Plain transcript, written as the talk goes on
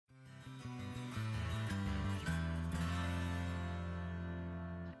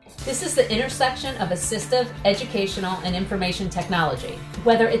This is the intersection of assistive, educational, and information technology.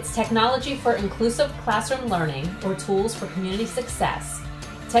 Whether it's technology for inclusive classroom learning or tools for community success,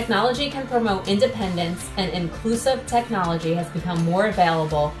 technology can promote independence, and inclusive technology has become more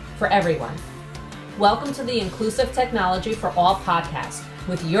available for everyone. Welcome to the Inclusive Technology for All podcast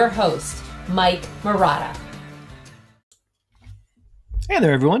with your host, Mike Marotta. Hey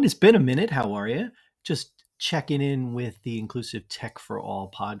there, everyone. It's been a minute. How are you? Just checking in with the Inclusive Tech for All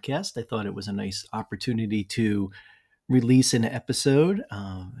podcast. I thought it was a nice opportunity to release an episode.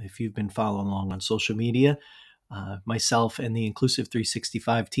 If you've been following along on social media, myself and the Inclusive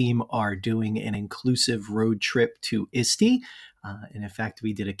 365 team are doing an inclusive road trip to ISTE. And in fact,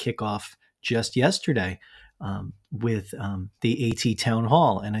 we did a kickoff just yesterday with the AT Town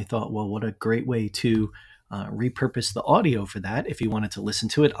Hall. And I thought, well, what a great way to repurpose the audio for that if you wanted to listen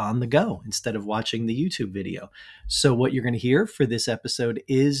to it on the go instead of watching the YouTube video. So what you're going to hear for this episode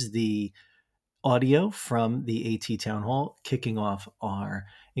is the audio from the AT Town Hall kicking off our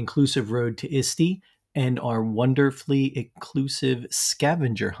inclusive road to ISTE and our wonderfully inclusive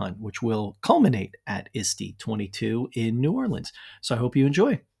scavenger hunt, which will culminate at ISTE 22 in New Orleans. So I hope you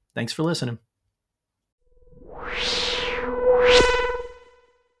enjoy. Thanks for listening.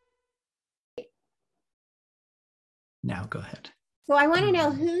 Now go ahead. So I want to know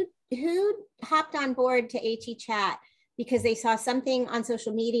who hopped on board to AT Chat because they saw something on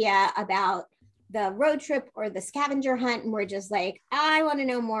social media about the road trip or the scavenger hunt, and we're just like, I want to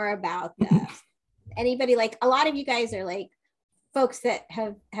know more about this. Anybody, like a lot of you guys are like folks that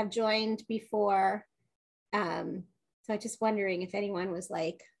have joined before. So I'm just wondering if anyone was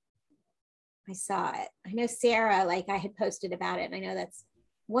like, I saw it. I know Sarah, like I had posted about it, and I know that's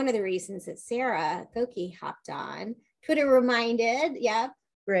one of the reasons that Sarah Goki hopped on. Twitter reminded, yep.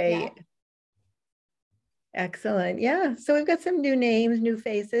 Great. Yep. Excellent. Yeah. So we've got some new names, new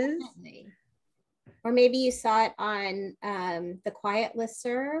faces. Definitely. Or maybe you saw it on the Quiet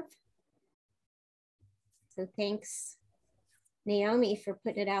listserv. So thanks, Naomi, for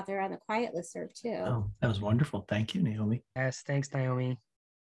putting it out there on the Quiet listserv too. Oh, that was wonderful. Thank you, Naomi. Yes, thanks, Naomi.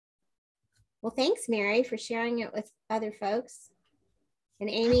 Well, thanks, Mary, for sharing it with other folks.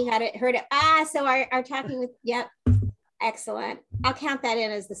 And Amy got it, heard it. So our talking with, yep. Excellent. I'll count that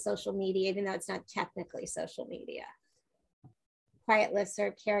in as the social media, even though it's not technically social media. Quiet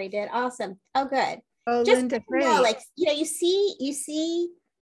listserv, Carrie did. Awesome. Oh, good. Oh, Just Linda, you know, like, you know, you see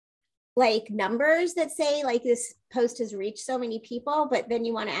like numbers that say like this post has reached so many people, but then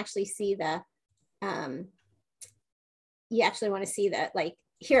you want to actually see the, you actually want to see that, like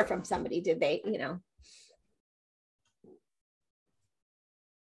hear from somebody. Did they, you know?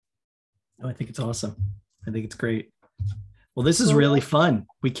 Oh, I think it's awesome. I think it's great. Well, this is really fun.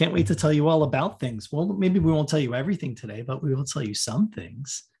 We can't wait to tell you all about things. Well, maybe we won't tell you everything today, but we will tell you some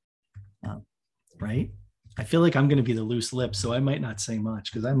things, right? I feel like I'm going to be the loose lip, so I might not say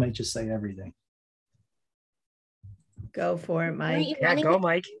much because I might just say everything. Go for it, Mike. Yeah, go,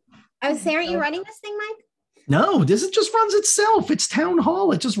 Mike. I was saying, are you running this thing, Mike? No, this just runs itself. It's town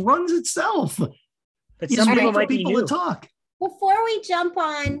hall. It just runs itself. But You some just people wait for might be people new. to talk. Before we jump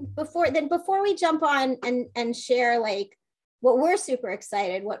on and share like what we're super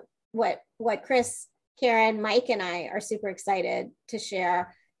excited, what Chris, Karen, Mike, and I are super excited to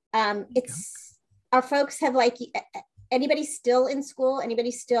share. It's our folks have like, anybody still in school?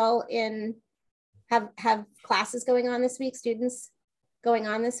 Anybody still in have classes going on this week? Students going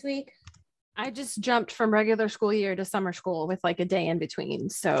on this week? I just jumped from regular school year to summer school with like a day in between.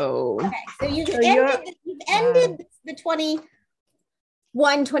 So okay, so you've ended the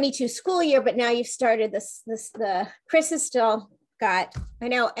 21-22 school year, but now you've started the Chris has still got, I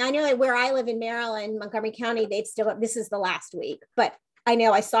know like where I live in Maryland, Montgomery County, they've still, this is the last week, but I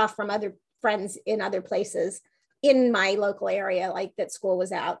know I saw from other friends in other places in my local area, like that school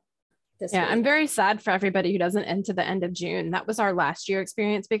was out this week. I'm very sad for everybody who doesn't end to the end of June. That was our last year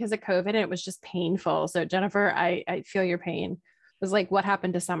experience because of COVID, and it was just painful. So Jennifer, I feel your pain. It was like, what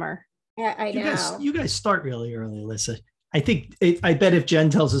happened to summer? Yeah, I know. You guys start really early, Alyssa. I bet if Jen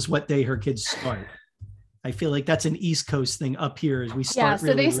tells us what day her kids start, I feel like that's an East Coast thing. Up here as we start. Yeah, so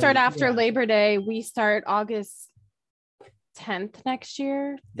really they start late. after Labor Day. We start August 10th next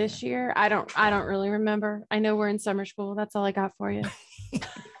year. This year, I don't really remember. I know we're in summer school. That's all I got for you.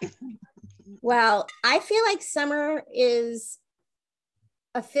 Well, I feel like summer is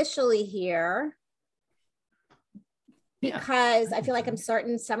officially here because I feel like I'm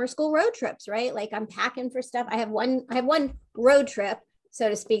starting summer school road trips, right? Like I'm packing for stuff. I have one road trip, so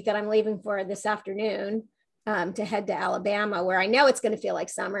to speak, that I'm leaving for this afternoon to head to Alabama, where I know it's going to feel like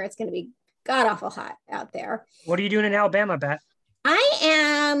summer. It's going to be god awful hot out there. What are you doing in Alabama, Beth? I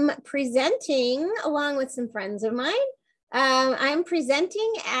am presenting along with some friends of mine. I'm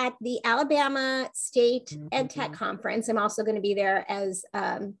presenting at the Alabama State EdTech Conference. I'm also going to be there as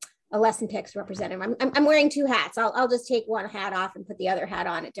a Lesson Picks representative. I'm wearing two hats. I'll just take one hat off and put the other hat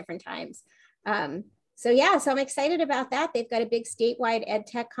on at different times. So I'm excited about that. They've got a big statewide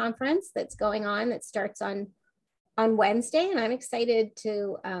EdTech conference that's going on that starts on Wednesday, and I'm excited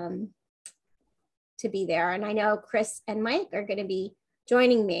to be there. And I know Chris and Mike are going to be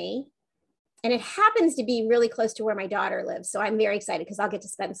joining me. And it happens to be really close to where my daughter lives. So I'm very excited because I'll get to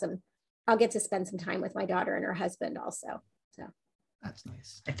spend some time with my daughter and her husband also. So that's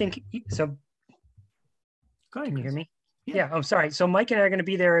nice. I think so. Go ahead, can you hear Chris. me? Yeah. I'm sorry. So Mike and I are going to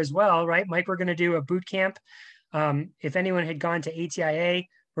be there as well, right? Mike, we're going to do a boot camp. If anyone had gone to ATIA,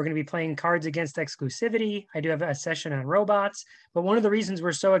 we're going to be playing Cards Against Exclusivity. I do have a session on robots. But one of the reasons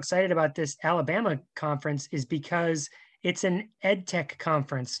we're so excited about this Alabama conference is because it's an ed tech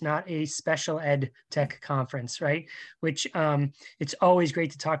conference, not a special ed tech conference, right? Which it's always great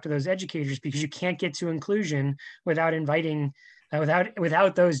to talk to those educators because you can't get to inclusion without inviting,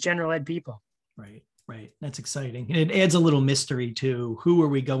 without those general ed people. Right. That's exciting. And it adds a little mystery to who are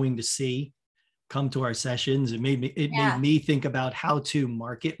we going to see come to our sessions. It made me think about how to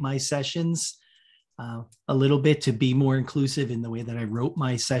market my sessions a little bit to be more inclusive in the way that I wrote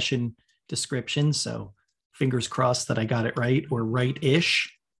my session description. So fingers crossed that I got it right, or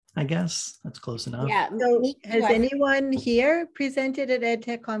right-ish, I guess. That's close enough. yeah. So has anyone here presented at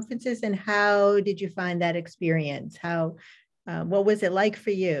EdTech conferences, and how did you find that experience? What was it like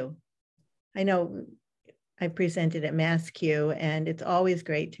for you? I know I presented at MassQ, and it's always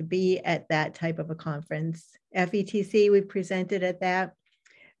great to be at that type of a conference. FETC, we presented at that.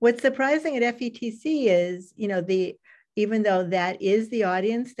 What's surprising at FETC is, even though that is the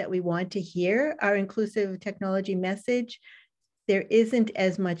audience that we want to hear our inclusive technology message, there isn't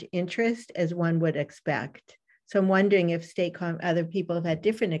as much interest as one would expect. So I'm wondering if other people have had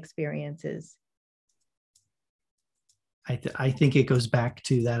different experiences. I think it goes back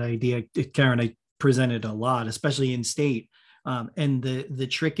to that idea, Karen, I presented a lot, especially in state. And the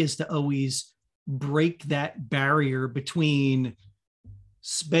trick is to always break that barrier between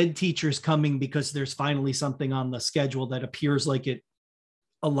SPED teachers coming because there's finally something on the schedule that appears like it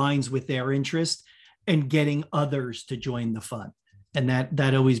aligns with their interest, and getting others to join the fun. And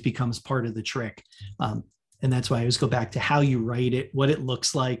that always becomes part of the trick. And that's why I always go back to how you write it, what it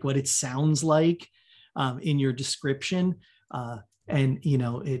looks like, what it sounds like in your description. I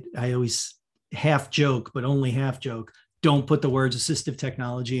always half joke, but only half joke, don't put the words assistive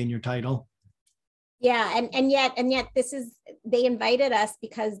technology in your title. Yeah, and yet they invited us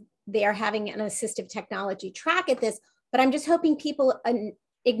because they are having an assistive technology track at this, but I'm just hoping people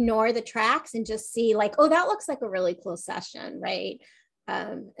ignore the tracks and just see like, oh, that looks like a really cool session, right?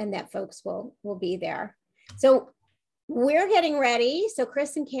 And that folks will be there. So we're getting ready. So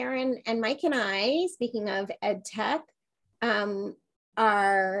Chris and Karen and Mike and I, speaking of ed tech,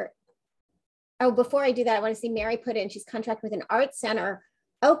 before I do that, I want to see Mary put in, she's contracted with an art center.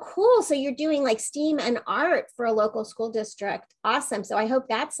 Oh, cool. So you're doing like STEAM and art for a local school district. Awesome. So I hope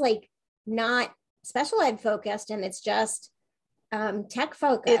that's like not special ed focused and it's just tech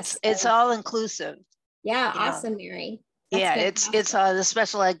focused. It's all inclusive. Yeah. Awesome, Mary. That's it's the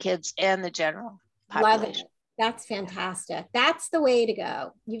special ed kids and the general population. Love it. That's fantastic. That's the way to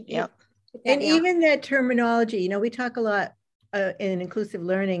go. And even that terminology, we talk a lot in Inclusive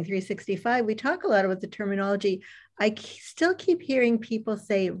Learning 365, we talk a lot about the terminology. I still keep hearing people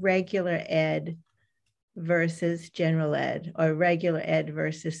say regular ed versus general ed, or regular ed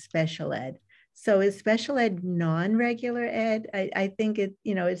versus special ed. So is special ed non-regular ed? I think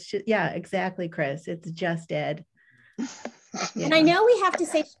it's just, exactly, Chris. It's just ed. And I know we have to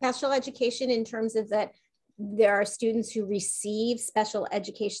say special education in terms of that there are students who receive special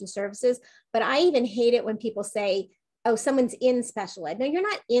education services, but I even hate it when people say, oh, someone's in special ed. No, you're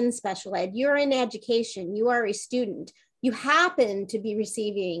not in special ed. You're in education. You are a student. You happen to be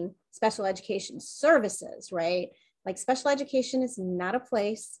receiving special education services, right? Like special education is not a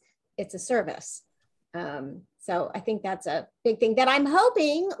place, it's a service. So I think that's a big thing that I'm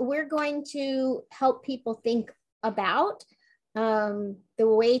hoping we're going to help people think about the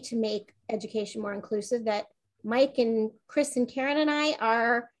way to make education more inclusive, that Mike and Chris and Karen and I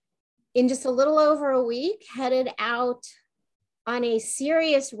are in just a little over a week headed out on a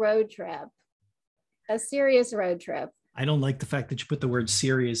serious road trip. I don't like the fact that you put the word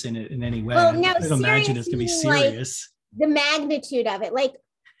serious in it in any way. Well, no, I don't imagine it's gonna be serious. Like the magnitude of it. Like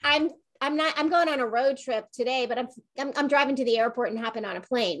I'm going on a road trip today, but I'm driving to the airport and hopping on a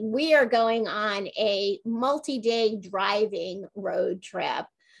plane. We are going on a multi-day driving road trip.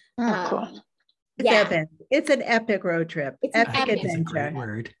 Oh, cool. It's epic. It's an epic road trip. It's an epic epic. That's a adventure. great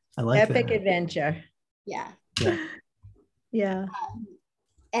word. I like Epic that. adventure. Yeah. Yeah.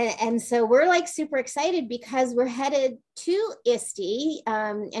 And so we're like super excited because we're headed to ISTE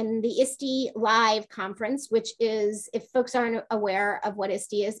and the ISTE Live conference, which is, if folks aren't aware of what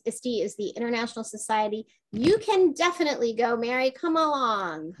ISTE is the International Society. You can definitely go, Mary, come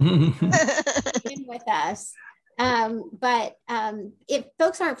along in with us. But if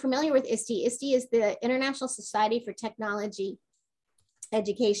folks aren't familiar with ISTE, ISTE is the International Society for Technology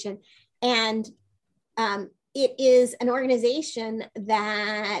Education. And it is an organization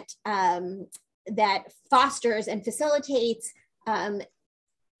that that fosters and facilitates not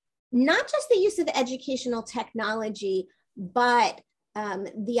just the use of educational technology, but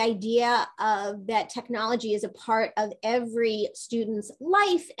the idea of that technology is a part of every student's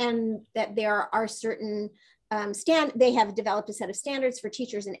life, and that there are certain they have developed a set of standards for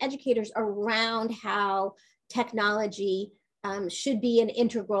teachers and educators around how technology should be an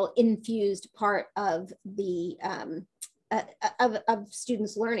integral, infused part of the of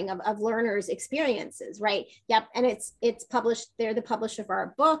students' learning, of learners' experiences, right? Yep, and it's published. They're the publisher of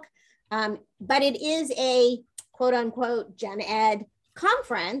our book, but it is a quote unquote gen ed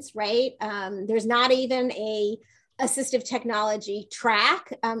conference, right? There's not even a assistive technology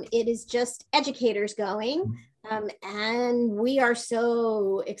track. It is just educators going, and we are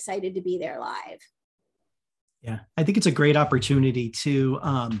so excited to be there live. Yeah, I think it's a great opportunity to,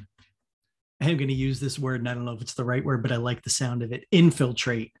 I'm going to use this word, and I don't know if it's the right word, but I like the sound of it,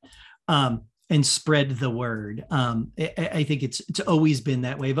 infiltrate and spread the word. I think it's always been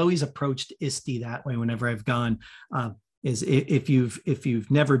that way. I've always approached ISTE that way whenever I've gone. Is if you've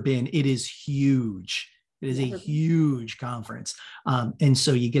never been, it is huge. It is a huge conference. And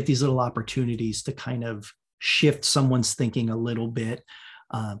so you get these little opportunities to kind of shift someone's thinking a little bit.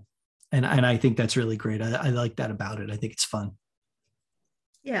 And I think that's really great. I like that about it. I think it's fun.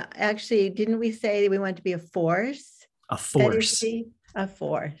 Yeah, actually, didn't we say we want to be a force? A force. A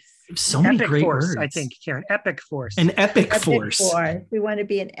force. So many epic great force, words. I think, Karen. Epic force. An epic force. We want to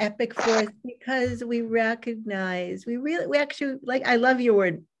be an epic force because we recognize, we actually, like, I love your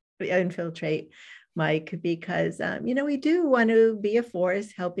word, infiltrate, Mike, because, we do want to be a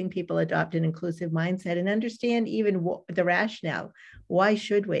force helping people adopt an inclusive mindset and understand even the rationale. Why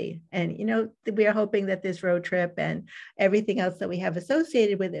should we? And, we are hoping that this road trip and everything else that we have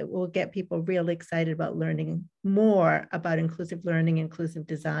associated with it will get people really excited about learning more about inclusive learning, inclusive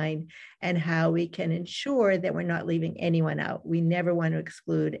design, and how we can ensure that we're not leaving anyone out. We never want to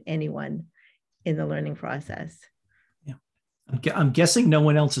exclude anyone in the learning process. I'm guessing no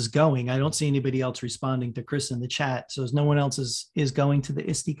one else is going. I don't see anybody else responding to Chris in the chat. So no one else is going to the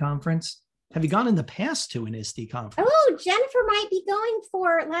ISTE conference? Have you gone in the past to an ISTE conference? Oh, Jennifer might be going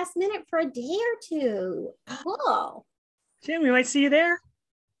for last minute for a day or two. Cool. Jen, we might see you there.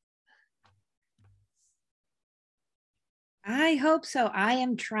 I hope so. I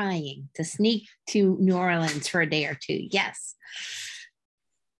am trying to sneak to New Orleans for a day or two. Yes.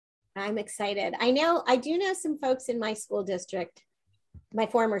 I'm excited. I do know some folks in my school district, my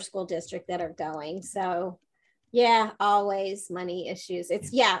former school district, that are going. So yeah, always money issues.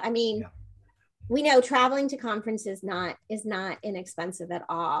 We know traveling to conferences is not inexpensive at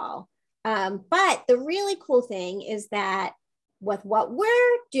all. But the really cool thing is that with what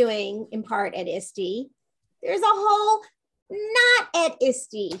we're doing in part at ISTE, there's a whole not at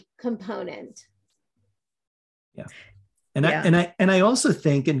ISTE component. Yeah. And I also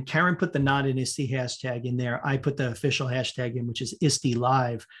think, and Karen put the not in ISTE hashtag in there. I put the official hashtag in, which is ISTE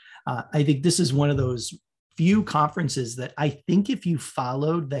Live. I think this is one of those few conferences that I think if you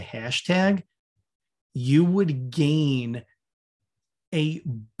followed the hashtag, you would gain a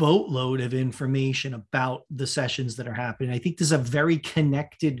boatload of information about the sessions that are happening. I think there's a very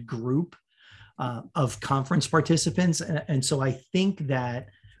connected group of conference participants. And so I think that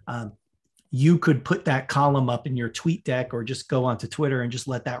you could put that column up in your tweet deck or just go onto Twitter and just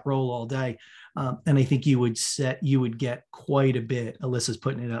let that roll all day. And I think you would get quite a bit. Alyssa's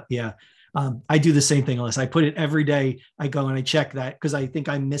putting it up. Yeah. I do the same thing, Alyssa. I put it every day. I go and I check that because I think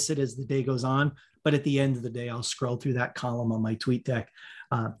I miss it as the day goes on. But at the end of the day, I'll scroll through that column on my tweet deck.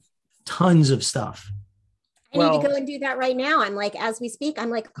 Tons of stuff. I need to go and do that right now. I'm like, as we speak,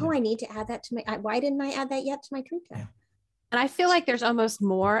 I'm like, I need to add that to my, why didn't I add that yet to my tweet deck? Yeah. And I feel like there's almost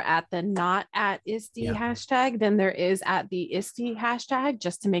more at the not at ISTE hashtag than there is at the ISTE hashtag,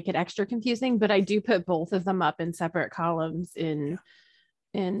 just to make it extra confusing. But I do put both of them up in separate columns in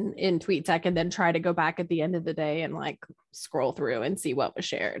in TweetTech and then try to go back at the end of the day and like scroll through and see what was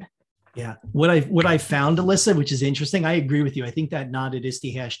shared. Yeah. What I found, Alyssa, which is interesting, I agree with you. I think that not at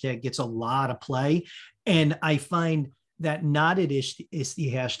ISTE hashtag gets a lot of play. And I find that not at ISTE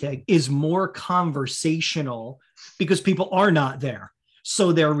hashtag is more conversational because people are not there.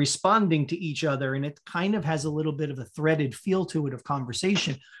 So they're responding to each other, and it kind of has a little bit of a threaded feel to it of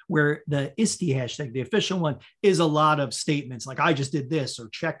conversation, where the ISTE hashtag, the official one, is a lot of statements like, I just did this, or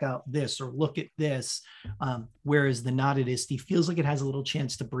check out this, or look at this. Whereas the not at ISTE feels like it has a little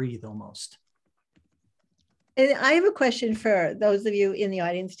chance to breathe almost. And I have a question for those of you in the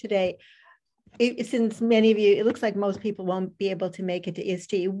audience today. Since many of you, it looks like most people won't be able to make it to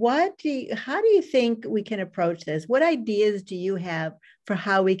ISTE, how do you think we can approach this? What ideas do you have for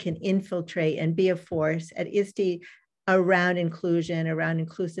how we can infiltrate and be a force at ISTE around inclusion, around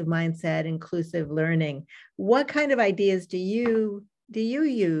inclusive mindset, inclusive learning? What kind of ideas do you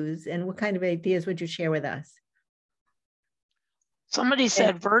use, and what kind of ideas would you share with us? Somebody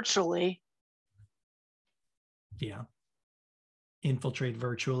said virtually. Yeah. Infiltrate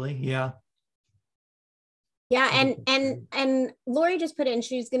virtually. Yeah. Yeah, and Lori just put in,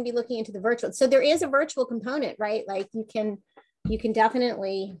 she's going to be looking into the virtual. So there is a virtual component, right? Like you can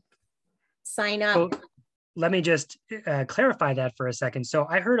definitely sign up. So let me just clarify that for a second. So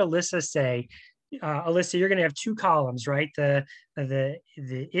I heard Alyssa say, Alyssa, you're going to have two columns, right? The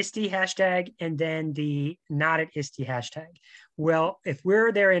ISTE hashtag and then the not at ISTE hashtag. Well, if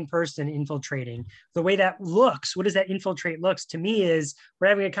we're there in person infiltrating, the way that looks, what does that infiltrate looks to me is we're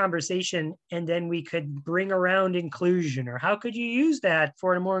having a conversation and then we could bring around inclusion, or how could you use that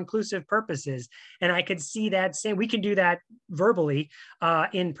for more inclusive purposes? And I could see that same, we can do that verbally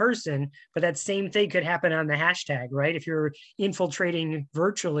in person, but that same thing could happen on the hashtag, right? If you're infiltrating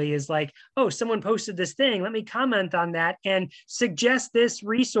virtually is like, oh, someone posted this thing, let me comment on that and suggest this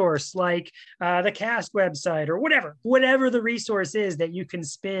resource like the CAST website or whatever the resource is that you can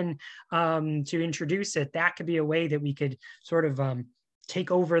spin to introduce it. That could be a way that we could sort of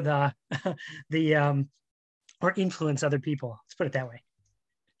take over the or influence other people. Let's put it that way.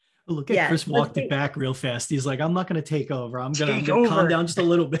 Look at Chris walked it back real fast. He's like, I'm not going to take over. I'm going to calm down just a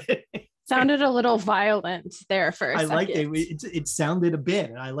little bit. Sounded a little violent there for a second. I liked it. It sounded a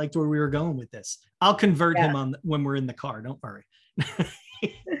bit. I liked where we were going with this. I'll convert him on when we're in the car. Don't worry.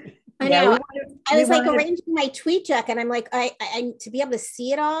 I know. I was like arranging my TweetDeck, and I'm like, I to be able to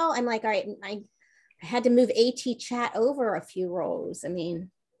see it all, I'm like, all right, I had to move AT chat over a few rows. I mean,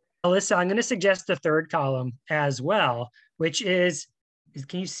 Alyssa, I'm going to suggest the third column as well, which is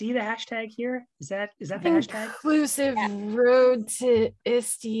can you see the hashtag here? Is that the hashtag? Inclusive road to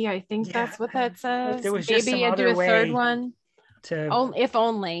ISTE. I think that's what that says. There was Maybe just some you do other a third way one. If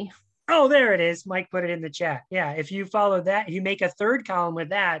only. Oh, there it is. Mike put it in the chat. Yeah, if you follow that, if you make a third column with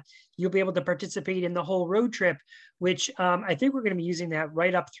that, you'll be able to participate in the whole road trip, which I think we're going to be using that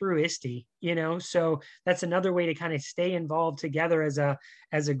right up through ISTE, so that's another way to kind of stay involved together as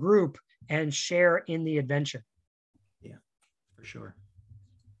a group and share in the adventure. Yeah, for sure.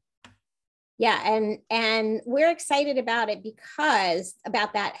 Yeah, and we're excited about it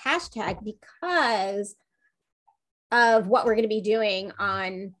about that hashtag because of what we're going to be doing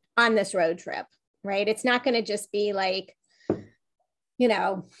on this road trip, right? It's not going to just be like,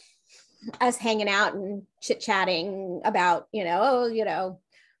 us hanging out and chit-chatting about,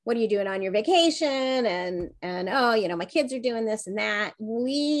 what are you doing on your vacation? And my kids are doing this and that.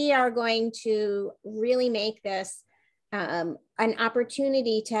 We are going to really make this an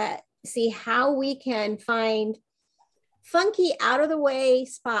opportunity to see how we can find funky, out of the way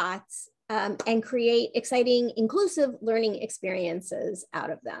spots and create exciting, inclusive learning experiences out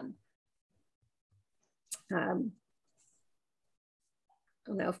of them. I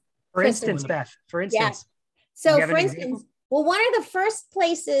don't know. For instance, Beth, Yeah. So for instance, well, one of the first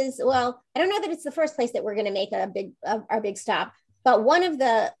places, well, I don't know that it's the first place that we're going to make our big stop, but one of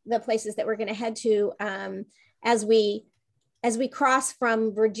the places that we're going to head to as we cross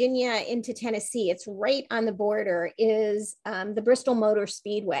from Virginia into Tennessee, it's right on the border, is the Bristol Motor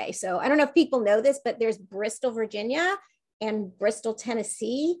Speedway. So I don't know if people know this, but there's Bristol, Virginia and Bristol,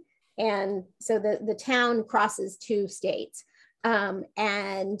 Tennessee. And so the town crosses two states.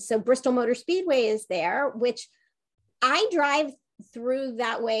 And so Bristol Motor Speedway is there, which I drive through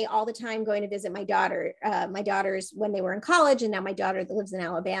that way all the time going to visit my daughter, my daughters when they were in college, and now my daughter that lives in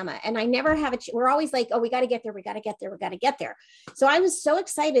Alabama. And I never have we're always like, oh, we got to get there. We got to get there. We got to get there. So I was so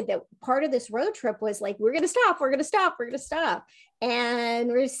excited that part of this road trip was like, we're going to stop. We're going to stop. We're going to stop.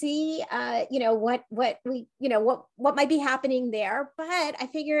 And we'll see, what might be happening there. But I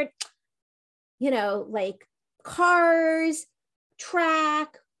figured, like cars,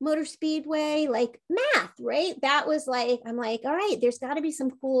 track, motor speedway, like math, right? That was like, I'm like, all right, there's got to be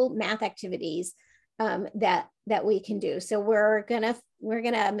some cool math activities that we can do. So we're gonna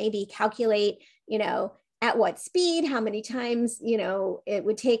maybe calculate, at what speed, how many times, it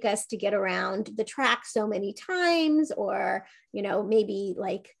would take us to get around the track so many times, or, maybe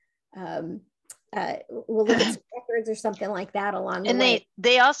like we'll look at some records or something like that along the way. And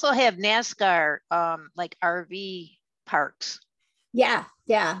they also have NASCAR, like RV parks. Yeah.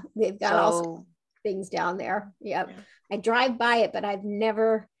 They've got also things down there. Yep. Yeah. I drive by it, but I've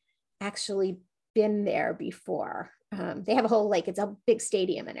never actually been there before. They have a whole, like, it's a big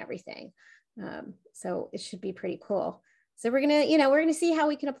stadium and everything. So it should be pretty cool. So we're gonna see how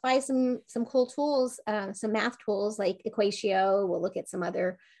we can apply some cool tools, some math tools like Equatio. We'll look at some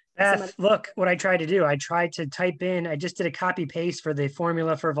other. Look what I tried to do. I tried to type in, I just did a copy paste for the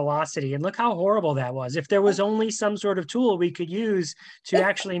formula for velocity, and look how horrible that was. If there was only some sort of tool we could use to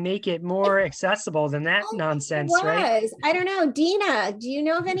actually make it more accessible than that nonsense, right? I don't know. Dina, do you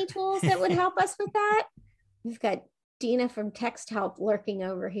know of any tools that would help us with that? We've got Dina from Text Help lurking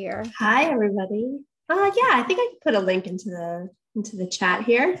over here. Hi, everybody. Yeah, I think I can put a link into the chat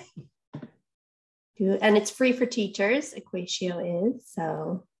here. And it's free for teachers, Equatio is,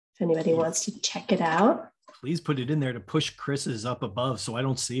 so if anybody wants to check it out. Please put it in there to push Chris's up above so I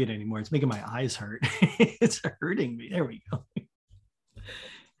don't see it anymore. It's making my eyes hurt. It's hurting me. There we go.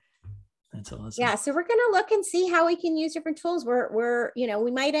 That's awesome. Yeah, so we're going to look and see how we can use different tools.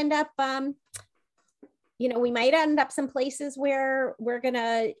 We might end up some places where we're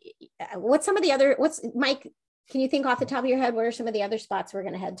gonna, Mike, can you think off the top of your head, what are some of the other spots we're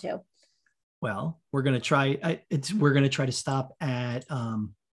gonna head to? Well, we're gonna try to stop at,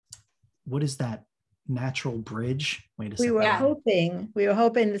 what is that? Natural Bridge? Wait a second. We were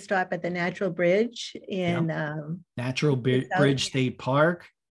hoping to stop at the Natural Bridge in Natural Bridge State Park.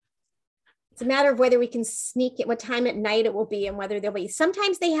 It's a matter of whether we can sneak it, what time at night it will be, and whether there'll be.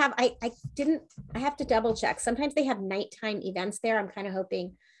 Sometimes they have, I have to double check. Sometimes they have nighttime events there. I'm kind of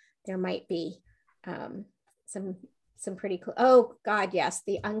hoping there might be some pretty cool. Oh God, yes,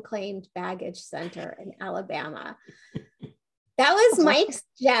 the Unclaimed Baggage Center in Alabama. That was Mike's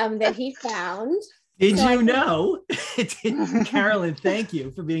gem that he found. Did you know, Carolyn, thank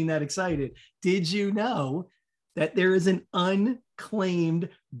you for being that excited. Did you know that there is an unclaimed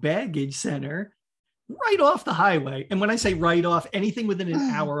baggage center right off the highway? And when I say right off, anything within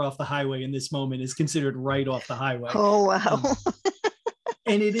an hour off the highway in this moment is considered right off the highway. Oh, wow.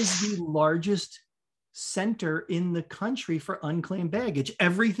 And it is the largest center in the country for unclaimed baggage.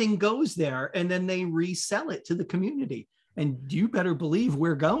 Everything goes there and then they resell it to the community. And you better believe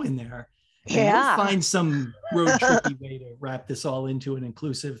we're going there. Yeah. We'll find some road trippy way to wrap this all into an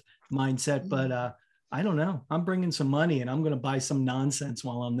inclusive mindset. But I don't know. I'm bringing some money and I'm going to buy some nonsense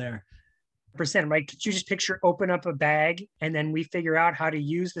while I'm there. Right? Could you just picture open up a bag and then we figure out how to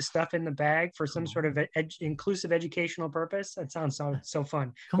use the stuff in the bag for some sort of inclusive educational purpose? That sounds so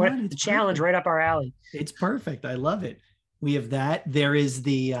fun. The challenge right up our alley. It's perfect. I love it. We have that. There is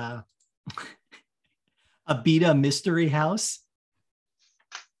the Abita Mystery House.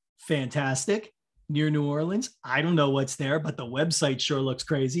 Fantastic. Near New Orleans. I don't know what's there, but the website sure looks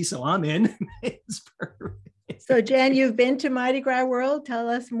crazy. So I'm in. It's perfect. So Jen, you've been to Mardi Gras World. Tell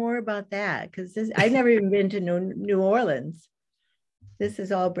us more about that. Because I've never even been to New Orleans. This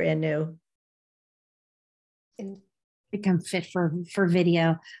is all brand new. And become fit for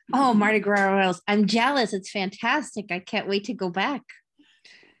video. Oh, Mardi Gras World. I'm jealous. It's fantastic. I can't wait to go back.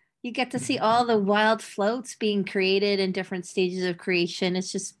 You get to see all the wild floats being created in different stages of creation.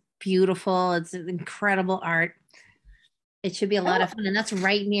 It's just beautiful. It's incredible art. It should be a lot of fun. And that's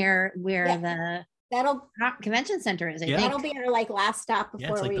right near where the convention center is. I think that'll be our last stop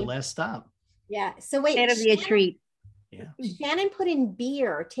before it's like the last stop. Yeah. So wait, it'll be a treat. Yeah. Shannon put in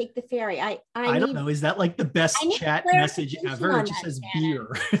beer, take the ferry. I don't know. Is that like the best chat message ever? It just says Shannon.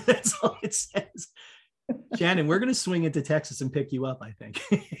 Beer. That's all it says. Shannon, we're going to swing into Texas and pick you up, I think.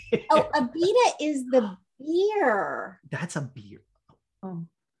 Oh, Abita is the beer. That's a beer. Oh,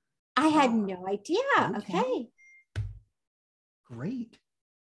 I had no idea. Okay. Great.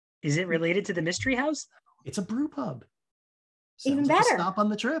 Is it related to the Mystery House? It's a brew pub. Even better. Like a stop on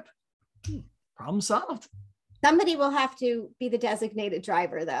the trip. Problem solved. Somebody will have to be the designated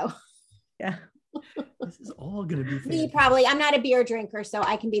driver, though. Yeah. This is all going to be Me probably. I'm not a beer drinker, so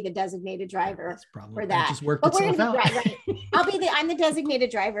I can be the designated driver for that. Just worked itself out. Right. I'm the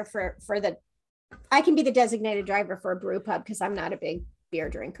designated driver for the. I can be the designated driver for a brew pub because I'm not a big beer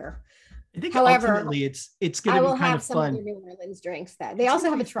drinker. I think ultimately it's going to be kind of fun. Some of the New Orleans drinks that they also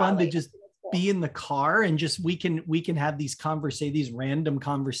have a trolley. Fun to be in the car and just we can have these random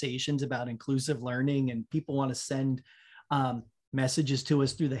conversations about inclusive learning, and people want to send messages to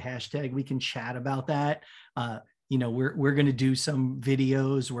us through the hashtag. We can chat about that. We're going to do some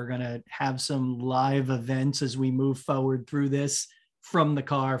videos. We're going to have some live events as we move forward through this, from the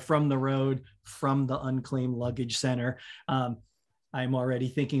car, from the road, from the unclaimed luggage center. I'm already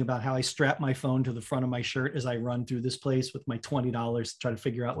thinking about how I strap my phone to the front of my shirt as I run through this place with my $20 to try to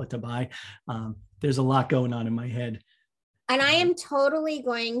figure out what to buy. There's a lot going on in my head. And I am totally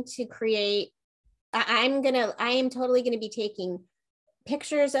going to create, I am totally going to be taking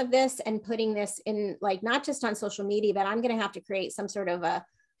pictures of this and putting this in, like, not just on social media, but I'm going to have to create some sort of a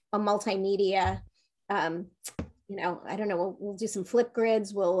multimedia, I don't know, we'll do some flip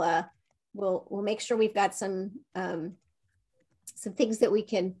grids. We'll make sure we've got some things that we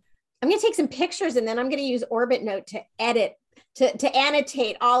can, I'm going to take some pictures, and then I'm going to use Orbit Note to edit, to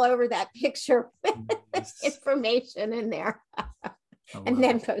annotate all over that picture with information in there, and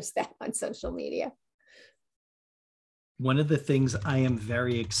then post that on social media. One of the things I am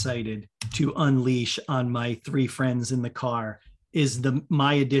very excited to unleash on my 3 friends in the car is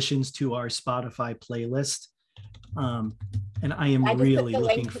my additions to our Spotify playlist. And I am really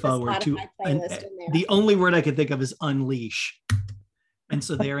looking forward to, the only word I could think of is unleash. And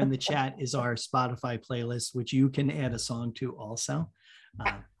so there in the chat is our Spotify playlist, which you can add a song to also.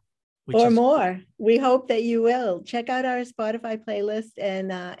 More. We hope that you will check out our Spotify playlist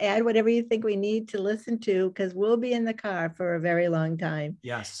and add whatever you think we need to listen to, because we'll be in the car for a very long time.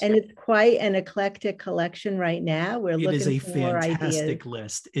 Yes. And it's quite an eclectic collection right now. We're looking for more ideas. It is a fantastic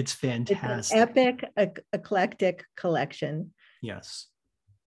list. It's fantastic. It's an epic, eclectic collection. Yes.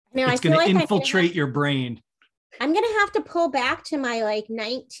 Now, it's going to infiltrate your brain. I'm going to have to pull back to my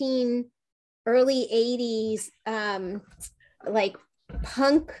early 80s,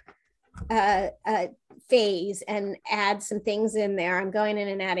 punk phase and add some things in there. I'm going in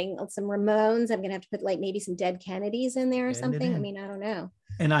and adding some Ramones. I'm going to have to put maybe some Dead Kennedys in there or something. I mean, I don't know.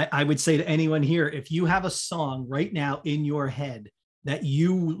 And I would say to anyone here, if you have a song right now in your head that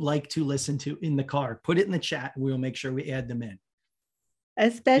you like to listen to in the car, put it in the chat and we'll make sure we add them in.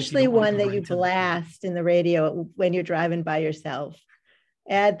 Especially one that you blast in the radio when you're driving by yourself.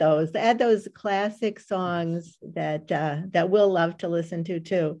 Add those classic songs that we'll love to listen to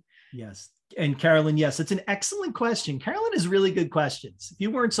too. Yes. And Carolyn, yes, it's an excellent question. Carolyn has really good questions. If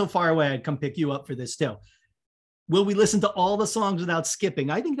you weren't so far away, I'd come pick you up for this too. Will we listen to all the songs without skipping?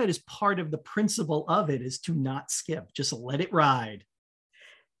 I think that is part of the principle of it, is to not skip. Just let it ride.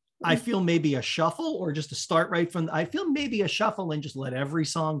 I feel maybe a shuffle, or just to start right from, I feel maybe a shuffle and just let every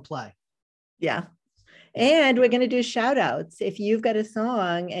song play. Yeah. And we're going to do shout outs. If you've got a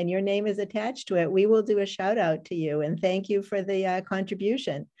song and your name is attached to it, we will do a shout out to you and thank you for the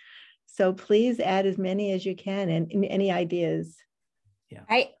contribution. So please add as many as you can, and any ideas. Yeah.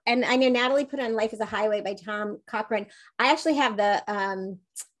 I know Natalie put on Life is a Highway by Tom Cochrane. I actually have I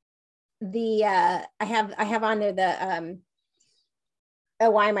have on there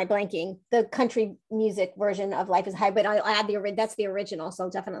why am I blanking? The country music version of Life is High, but I'll add that's the original. So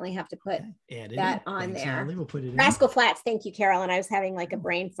I'll definitely have to put that on there. We'll put it Rascal Flatts. Thank you, Carolyn. I was having a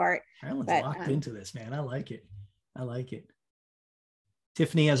brain fart. Carolyn's locked into this, man. I like it.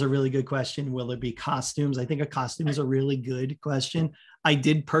 Tiffany has a really good question. Will there be costumes? I think a costume is a really good question. I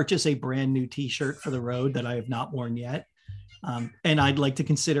did purchase a brand new t-shirt for the road that I have not worn yet. And I'd like to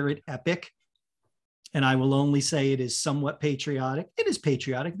consider it epic. And I will only say it is somewhat patriotic. It is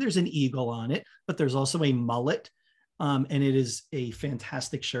patriotic. There's an eagle on it, but there's also a mullet. And it is a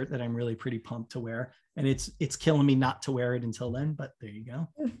fantastic shirt that I'm really pretty pumped to wear. And it's killing me not to wear it until then, but there you go.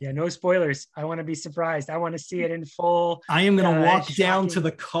 Yeah, no spoilers. I want to be surprised. I want to see it in full. I am going to walk down to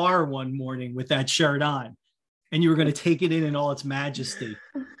the car one morning with that shirt on, and you were going to take it in all its majesty.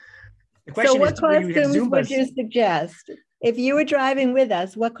 So what costumes would you suggest? If you were driving with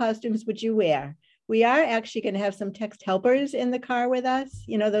us, what costumes would you wear? We are actually going to have some text helpers in the car with us.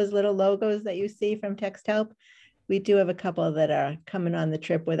 You know, those little logos that you see from Text Help. We do have a couple that are coming on the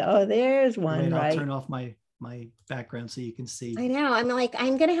trip with, there's one. I'll turn off my background so you can see. I know. I'm going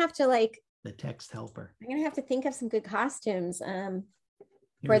to have to the text helper. I'm going to have to think of some good costumes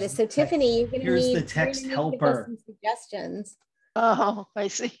for this. So Tiffany, you're going to need the text helper. Some suggestions. Oh, I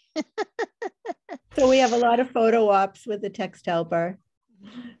see. So we have a lot of photo ops with the text helper.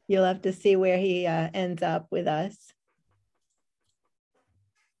 You'll have to see where he ends up with us.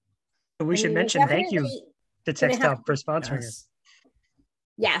 We should mention thank you to Text Help for sponsoring us.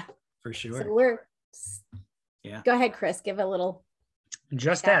 Yeah, for sure. So go ahead, Chris, give a little.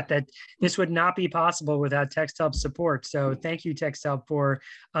 Just that this would not be possible without Text Help support. So thank you, Text Help, for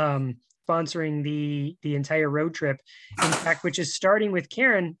sponsoring the entire road trip, in fact, which is starting with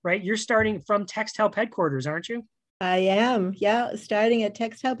Karen, right? You're starting from Text Help headquarters, aren't you? I am, yeah, starting at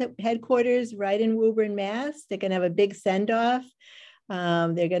Text Help headquarters right in Woburn, Mass. They're going to have a big send-off.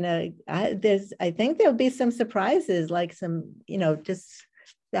 They're going to, I think there'll be some surprises, like some, just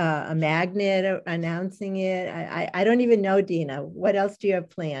a magnet announcing it. I don't even know, Dina. What else do you have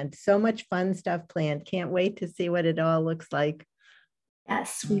planned? So much fun stuff planned. Can't wait to see what it all looks like.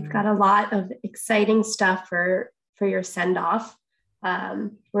 Yes, we've got a lot of exciting stuff for your send-off.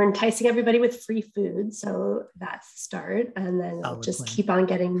 We're enticing everybody with free food, so that's the start, and then it'll just keep on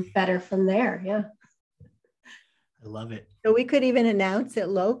getting better from there. Yeah, I love it. So we could even announce it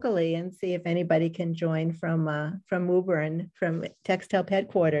locally and see if anybody can join from Woburn, from Text Help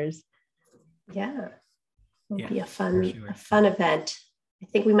headquarters. Yeah, it'll be a fun event. I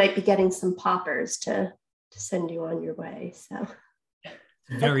think we might be getting some poppers to send you on your way. So.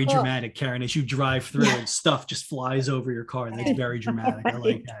 Very dramatic, Karen, as you drive through and stuff just flies over your car. That's very dramatic. I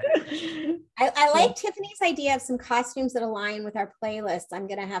like that. I like Tiffany's idea of some costumes that align with our playlist. I'm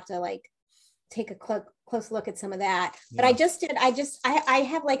going to have to take a close look at some of that. But I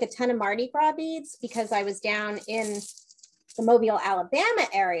have like a ton of Mardi Gras beads because I was down in the Mobile, Alabama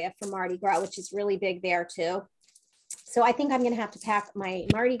area for Mardi Gras, which is really big there too. So I think I'm going to have to pack my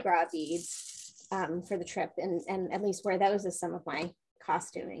Mardi Gras beads for the trip and at least wear those as some of my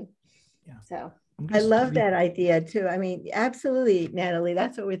costuming. Yeah. So I love that idea too. I mean, absolutely, Natalie.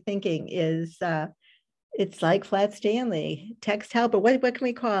 That's what we're thinking is it's like Flat Stanley, text helper. What can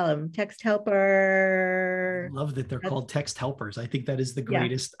we call them? Text helper. I love that they're called text helpers. I think that is the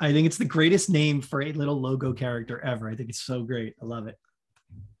greatest. Yeah. I think it's the greatest name for a little logo character ever. I think it's so great. I love it.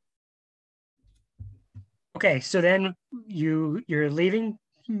 Okay, so then you're leaving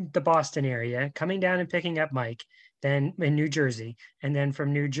the Boston area, coming down and picking up Mike, then in New Jersey, and then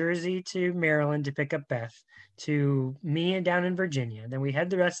from New Jersey to Maryland to pick up Beth, to me and down in Virginia. Then we head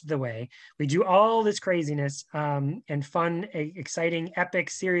the rest of the way. We do all this craziness and fun, exciting,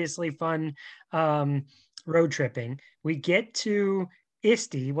 epic, seriously fun road tripping. We get to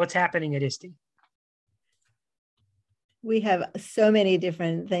ISTE. What's happening at ISTE? We have so many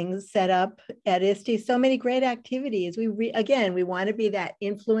different things set up at ISTE, so many great activities. We want to be that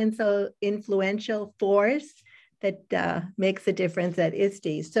influential force that makes a difference at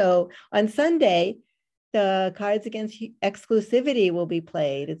ISTE. So on Sunday, the Cards Against Exclusivity will be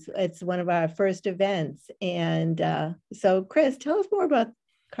played. It's one of our first events. And so Chris, tell us more about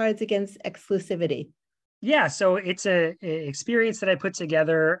Cards Against Exclusivity. Yeah, so it's a experience that I put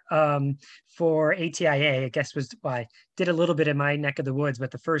together for ATIA. I guess I did a little bit in my neck of the woods, but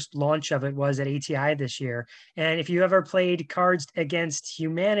the first launch of it was at ATI this year. And if you ever played Cards Against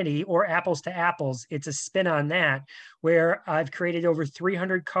Humanity or Apples to Apples, it's a spin on that, where I've created over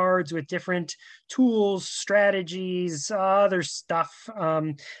 300 cards with different tools, strategies, other stuff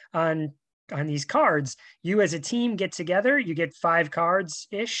on these cards. You as a team get together, you get 5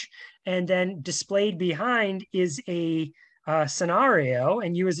 cards-ish, and then displayed behind is a scenario,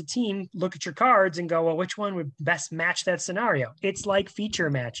 and you as a team look at your cards and go, well, which one would best match that scenario? It's like feature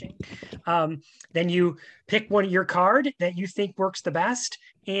matching. Then you pick one of your card that you think works the best,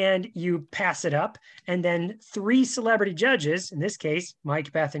 and you pass it up, and then 3 celebrity judges, in this case,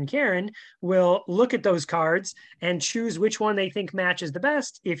 Mike, Beth, and Karen, will look at those cards and choose which one they think matches the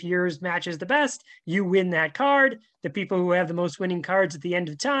best. If yours matches the best, you win that card. The people who have the most winning cards at the end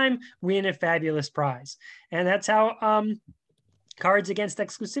of time win a fabulous prize. And that's how Cards Against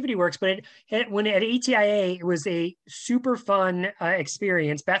Exclusivity works. But when at ATIA, it was a super fun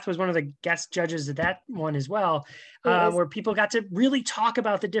experience. Beth was one of the guest judges at that one as well, where people got to really talk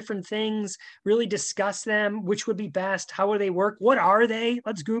about the different things, really discuss them, which would be best, how would they work, what are they?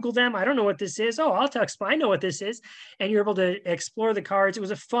 Let's Google them. I don't know what this is. Oh, I'll explain. I know what this is. And you're able to explore the cards. It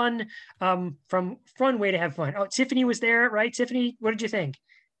was a fun way to have fun. Oh, Tiffany was there, right? Tiffany, what did you think?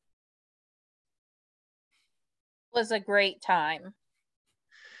 Was a great time.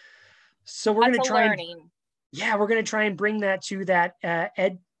 So we're going to try we're going to try and bring that to that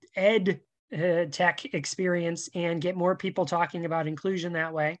ed tech experience and get more people talking about inclusion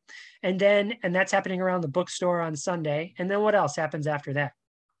that way. And that's happening around the bookstore on Sunday. And then what else happens after that?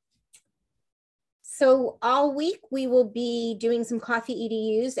 So all week we will be doing some coffee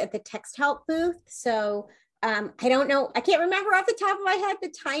EDUs at the Text Help booth. So I don't know, I can't remember off the top of my head the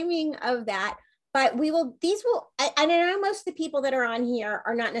timing of that. But I know most of the people that are on here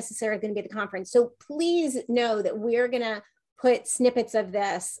are not necessarily going to be at the conference. So please know that we're going to put snippets of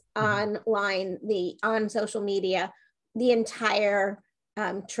this online, on social media, the entire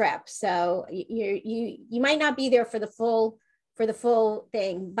trip. So you might not be there for the full for the full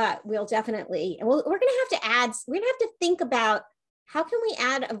thing, but we'll definitely, and we're going to have to think about how can we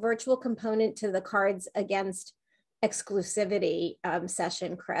add a virtual component to the Cards Against Exclusivity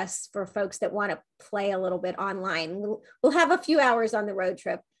session, Chris, for folks that want to play a little bit online. We'll have a few hours on the road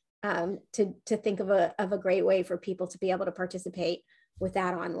trip to think of a great way for people to be able to participate with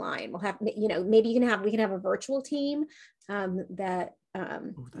that online. We'll have, maybe we can have a virtual team that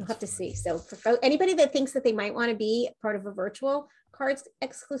we'll have to see. So for anybody that thinks that they might want to be part of a virtual Cards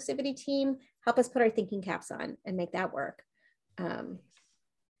Exclusivity team, help us put our thinking caps on and make that work. Like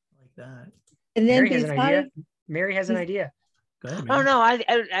that. And then Mary has an idea. Go ahead, Oh Mary. no,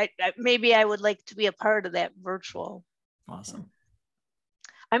 I maybe I would like to be a part of that virtual. Awesome.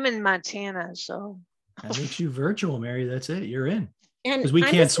 I'm in Montana, so That makes you virtual, Mary. That's it. You're in. And Because we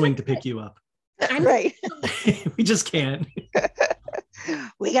I'm can't just swing gonna to pick you up. I'm right. We just can't.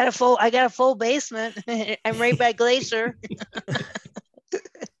 I got a full basement. I'm right by Glacier.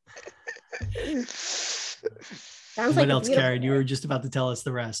 Sounds What like a else, beautiful- Karen? You were just about to tell us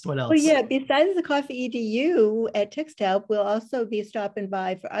the rest. What else? Well, yeah, besides the Coffee EDU at Texthelp, we'll also be stopping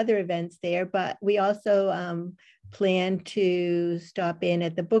by for other events there, but we also plan to stop in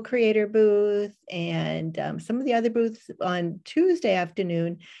at the Book Creator booth and some of the other booths on Tuesday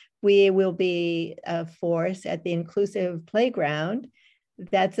afternoon. We will be a force at the Inclusive Playground.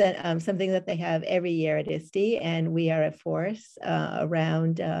 That's something that they have every year at ISTE, and we are a force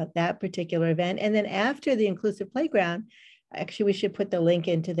around that particular event. And then after the Inclusive Playground, actually, we should put the link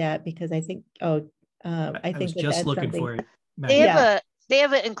into that because I think, I I think was just looking something. for it. They Maggie.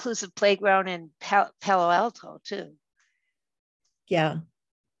 have an inclusive playground in Palo Alto too. Yeah.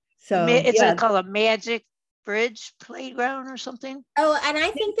 So It's yeah. called a Magic Bridge Playground or something. Oh, and I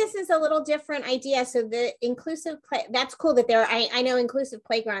think this is a little different idea. So the that's cool that I know inclusive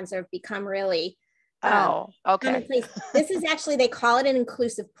playgrounds have become really okay. commonplace. This is actually, they call it an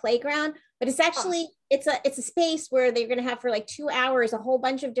inclusive playground, but it's actually, it's a space where they're going to have for like 2 hours, a whole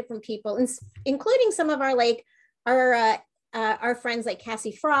bunch of different people, including some of our friends like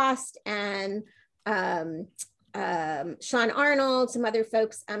Cassie Frost and Sean Arnold, some other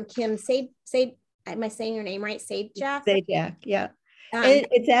folks, Kim Sajak, am I saying your name right? Sajak? Sajak, yeah.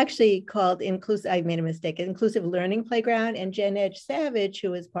 It's actually called Inclusive, I made a mistake, Inclusive Learning Playground, and Jen Edge Savage,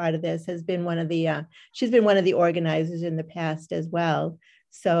 who is part of this, has been one of the, she's been one of the organizers in the past as well.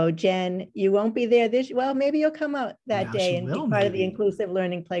 So Jen, you won't be there well, maybe you'll come out that day and be part of the Inclusive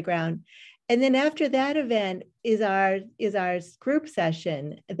Learning Playground. And then after that event is our group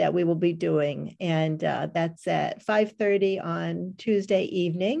session that we will be doing. And that's at 5:30 on Tuesday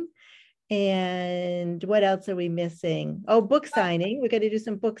evening. And what else are we missing? Oh, book signing. We're going to do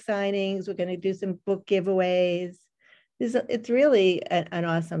some book signings. We're going to do some book giveaways. It's really an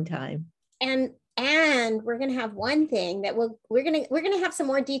awesome time. And we're going to have one thing that we're going to have some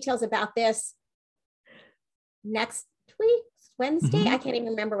more details about this next week, Wednesday. I can't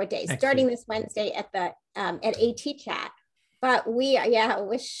even remember what day. Starting this Wednesday at AT Chat. But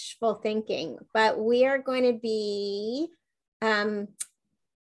wishful thinking. But we are going to be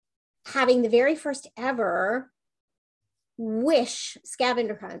having the very first ever Wish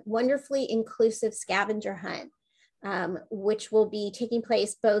scavenger hunt, wonderfully inclusive scavenger hunt, which will be taking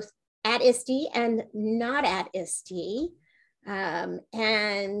place both at ISTE and not at ISTE.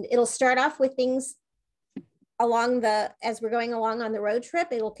 And it'll start off with things as we're going along on the road trip.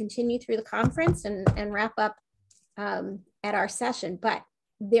 It will continue through the conference and wrap up at our session. But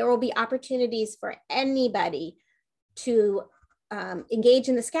there will be opportunities for anybody to engage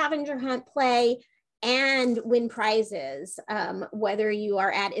in the scavenger hunt, play, and win prizes, whether you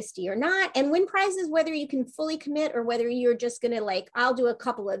are at ISTE or not, and win prizes whether you can fully commit or whether you're just gonna I'll do a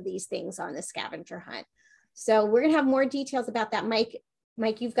couple of these things on the scavenger hunt. So we're gonna have more details about that. Mike,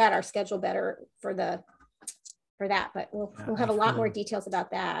 you've got our schedule better for that, but we'll have a lot more details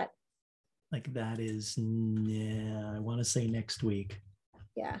about that. Like that is, I want to say next week.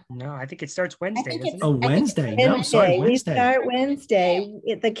 Yeah. No, I think it starts Wednesday. Wednesday. Wednesday. Wednesday. We start Wednesday.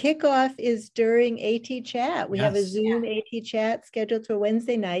 The kickoff is during AT Chat. We have a Zoom AT Chat scheduled for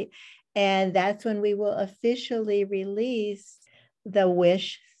Wednesday night. And that's when we will officially release the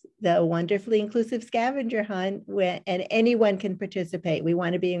Wish, the wonderfully inclusive scavenger hunt, and anyone can participate. We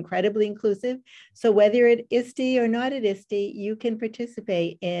want to be incredibly inclusive. So whether at ISTE or not at ISTE, you can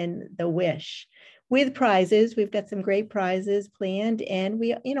participate in the Wish. With prizes, we've got some great prizes planned, and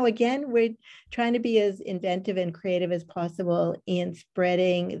we're trying to be as inventive and creative as possible in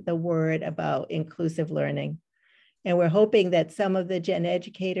spreading the word about inclusive learning. And we're hoping that some of the gen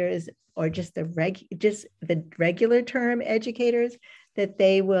educators, or just the regular term educators, that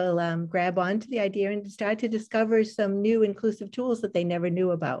they will grab onto the idea and start to discover some new inclusive tools that they never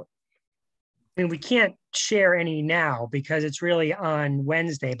knew about. I mean, we can't share any now because it's really on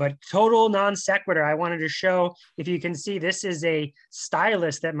Wednesday, but total non sequitur. I wanted to show, if you can see, this is a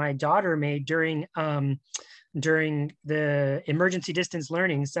stylus that my daughter made during the emergency distance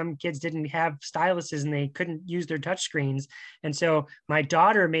learning. Some kids didn't have styluses and they couldn't use their touch screens. And so my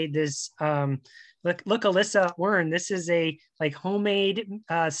daughter made this, look, Alyssa Wern, this is a like homemade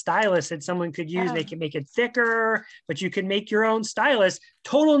stylus that someone could use. They can make it thicker, but you can make your own stylus.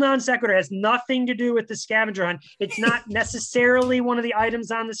 Total non sequitur, has nothing to do with the scavenger hunt. It's not necessarily one of the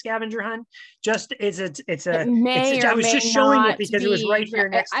items on the scavenger hunt. Just I was just showing it because it was right here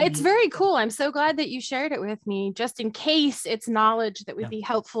next to It's me. very cool. I'm so glad that you shared it with me, just in case it's knowledge that would be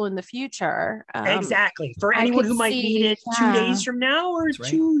helpful in the future. Exactly. For anyone who might need it 2 days from now or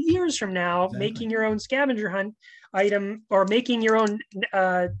 2 years from now, making your own scavenger hunt item or making your own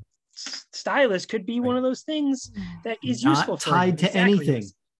stylus could be one of those things that is useful. Not tied to anything.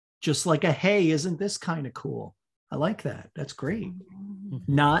 Just like a, hey, isn't this kind of cool? I like that. That's great.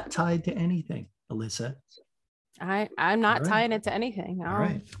 Not tied to anything, Alyssa. I'm not tying it to anything.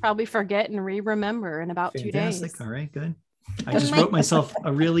 I'll probably forget and remember in about 2 days. All right, good. I just wrote myself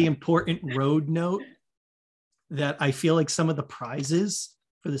a really important road note that I feel like some of the prizes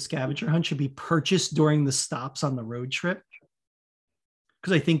for the scavenger hunt should be purchased during the stops on the road trip.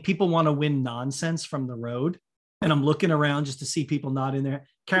 Because I think people want to win nonsense from the road. And I'm looking around just to see people not in there.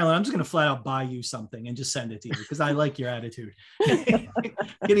 Carolyn, I'm just going to flat out buy you something and just send it to you because I like your attitude.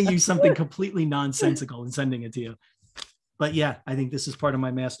 Getting you something completely nonsensical and sending it to you. But yeah, I think this is part of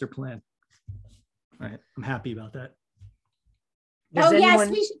my master plan. All right. I'm happy about that. Yes,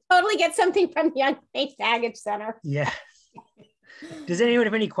 we should totally get something from the Unpaid Baggage Center. Yeah. Does anyone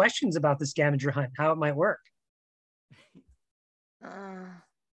have any questions about the scavenger hunt, how it might work?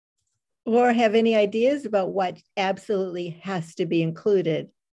 Or have any ideas about what absolutely has to be included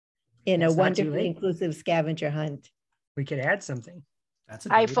in a wonderfully inclusive scavenger hunt? We could add something. That's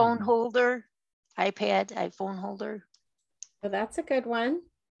an iPhone holder, iPad, iPhone holder. Oh, that's a good one.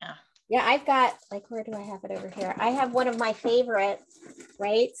 Yeah, I've got, like, where do I have it over here? I have one of my favorites,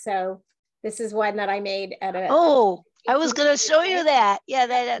 right? So this is one that I made at a... Oh, I was going to show you that. Yeah,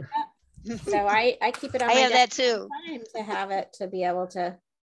 that. So I keep it on I my have that too. Time to have it to be able to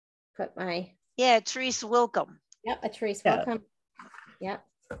put my... Yeah, Therese Welcome. Yep, a Therese Welcome. Yep.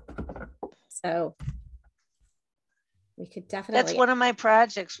 So we could definitely... That's one of my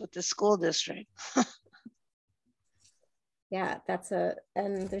projects with the school district. Yeah,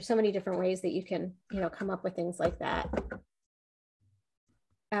 and there's so many different ways that you can, come up with things like that.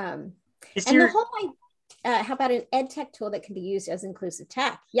 The whole, how about an ed tech tool that can be used as inclusive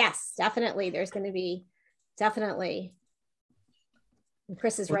tech? Yes, definitely. There's going to be and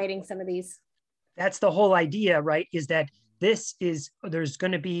Chris is writing some of these. That's the whole idea, right? Is that there's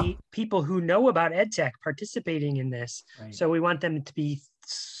going to be people who know about ed tech participating in this. Right. So we want them to be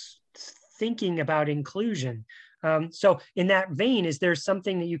thinking about inclusion. So in that vein, is there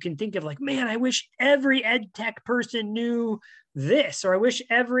something that you can think of like, man, I wish every ed tech person knew this, or I wish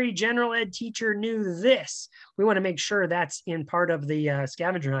every general ed teacher knew this? We want to make sure that's in part of the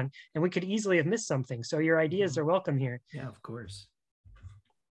scavenger hunt, and we could easily have missed something. So your ideas are welcome here. Yeah, of course.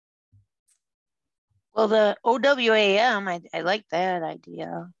 Well, the OWAM, I like that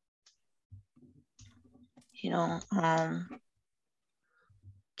idea.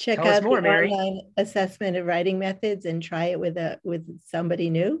 Check out the online assessment of writing methods and try it with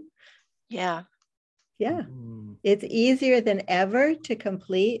somebody new. Yeah. Yeah. It's easier than ever to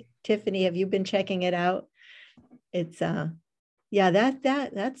complete. Tiffany, have you been checking it out? It's that's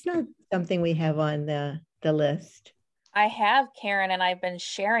not something we have on the list. I have, Karen, and I've been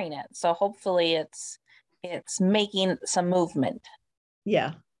sharing it. So hopefully it's making some movement.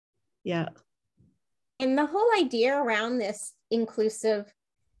 Yeah. Yeah. And the whole idea around this inclusive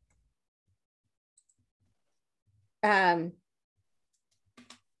the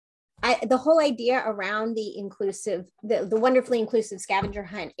whole idea around the wonderfully inclusive scavenger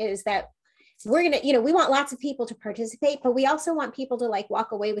hunt is that we're going to, we want lots of people to participate, but we also want people to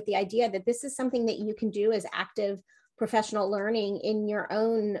walk away with the idea that this is something that you can do as active professional learning in your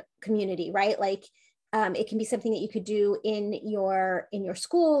own community, right? It can be something that you could do in your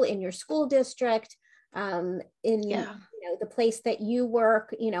school, in your school district, the place that you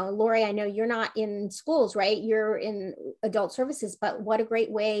work. Lori, I know you're not in schools, right? You're in adult services, but what a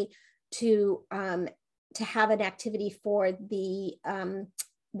great way to have an activity for the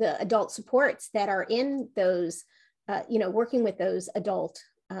adult supports that are in those, working with those adult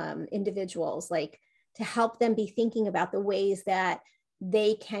individuals, to help them be thinking about the ways that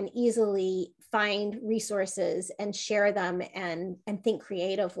they can easily find resources and share them and think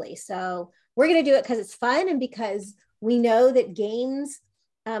creatively. So we're going to do it because it's fun and because we know that games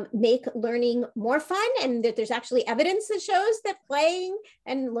make learning more fun, and that there's actually evidence that shows that playing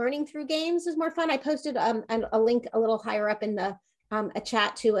and learning through games is more fun. I posted a link a little higher up in the a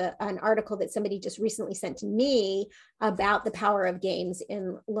chat to an article that somebody just recently sent to me about the power of games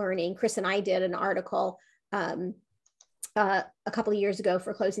in learning. Chris and I did an article a couple of years ago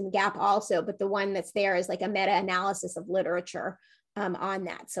for Closing the Gap also, but the one that's there is like a meta-analysis of literature on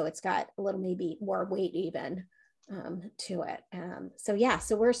that. So it's got a little maybe more weight even to it. So yeah,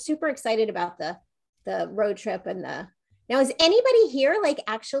 so we're super excited about the road trip and now is anybody here like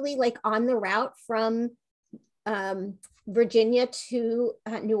actually like on the route from Virginia to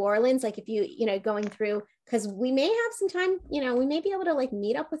New Orleans? Like if you know, going through, because we may have some time, you know, we may be able to like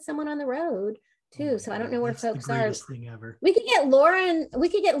meet up with someone on the road too. So I don't know where folks the are. greatest thing ever. We could get Lauren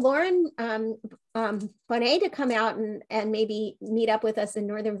Bonet to come out and maybe meet up with us in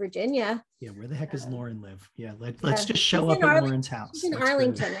Northern Virginia. Yeah, where the heck does Lauren live? Yeah, let's just show up at Lauren's house. She's in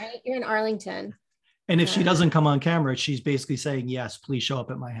Arlington, right? You're in Arlington. And if she doesn't come on camera, she's basically saying, yes, please show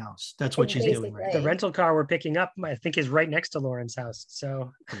up at my house. That's what she's doing right now. The rental car we're picking up, I think, is right next to Lauren's house.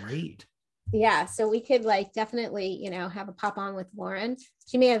 So great. Yeah, so we could like definitely, you know, have a pop on with Lauren.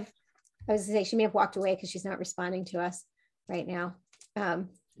 She may have, I was gonna say, she may have walked away because she's not responding to us right now. Not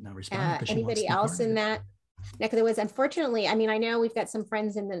responding. Anybody else in that neck of the woods? Unfortunately, I mean, I know we've got some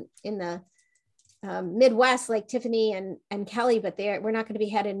friends in the Midwest like Tiffany and Kelly, but we're not going to be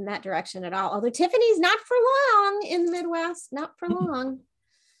headed in that direction at all. Although Tiffany's not for long in the Midwest, not for long.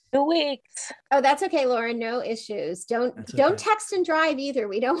 2 weeks. Oh, that's okay, Lauren. No issues. Don't text and drive either.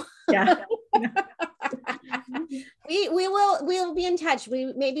 We don't. Yeah. we'll be in touch.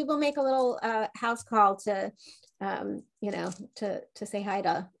 Maybe we'll make a little house call to you know, to say hi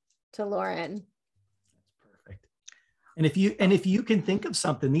to Lauren. And if you can think of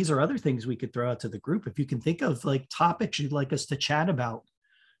something, these are other things we could throw out to the group. If you can think of like topics you'd like us to chat about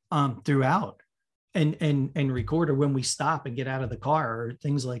throughout and record, or when we stop and get out of the car or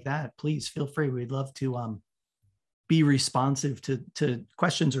things like that, please feel free. We'd love to be responsive to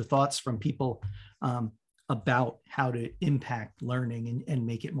questions or thoughts from people about how to impact learning and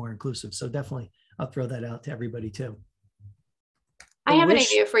make it more inclusive. So definitely I'll throw that out to everybody too. I have an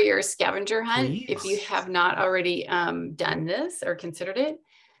idea for your scavenger hunt. Please. If you have not already done this or considered it.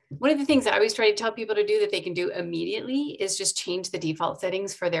 One of the things I always try to tell people to do that they can do immediately is just change the default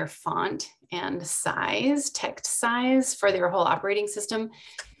settings for their font and size, text size for their whole operating system.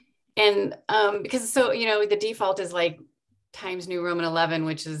 And because so, you know, the default is like Times New Roman 11,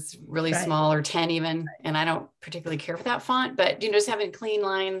 which is really small, or 10 even. And I don't particularly care for that font, but you know, just having clean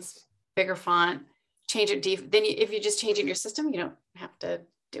lines, bigger font, change it. Then if you just change it in your system, you don't have to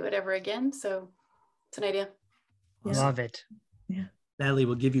do it ever again. So it's an idea. Yeah. Love it. Yeah. Natalie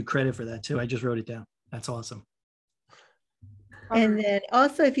will give you credit for that too. I just wrote it down. That's awesome. And then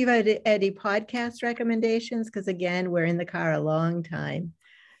also if you've had any podcast recommendations, because again, we're in the car a long time.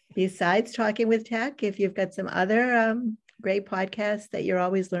 Besides Talking with Tech, if you've got some other great podcasts that you're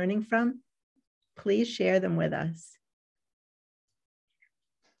always learning from, please share them with us.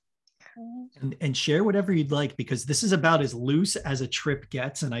 And share whatever you'd like, because this is about as loose as a trip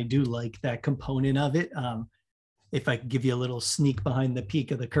gets. And I do like that component of it. If I could give you a little sneak behind the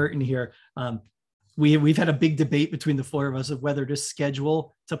peak of the curtain here, we've had a big debate between the four of us of whether to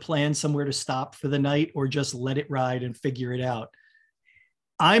schedule to plan somewhere to stop for the night or just let it ride and figure it out.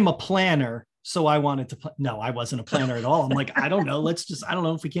 I'm a planner, so I wanted to, no, I wasn't a planner at all. I'm like, I don't know. I don't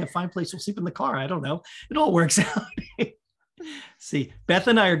know if we can't find a place, we'll sleep in the car. I don't know. It all works out. See, Beth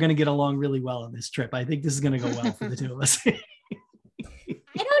and I are going to get along really well on this trip. I think this is going to go well for the two of us. I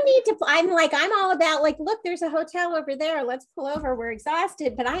don't need to, I'm all about like, look, there's a hotel over there. Let's pull over. We're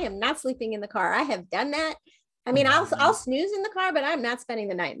exhausted, but I am not sleeping in the car. I have done that. I mean, I'll snooze in the car, but I'm not spending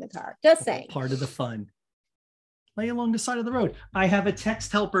the night in the car. Just saying. Part of the fun. Lay along the side of the road. I have a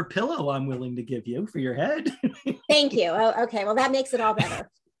text helper pillow I'm willing to give you for your head. Thank you. Oh, okay. Well, that makes it all better.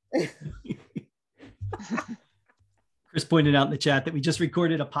 Chris pointed out in the chat that we just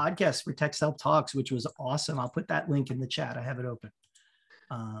recorded a podcast for Text Help Talks, which was awesome. I'll put that link in the chat. I have it open.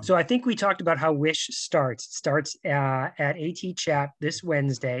 So I think we talked about how Wish starts at AT Chat this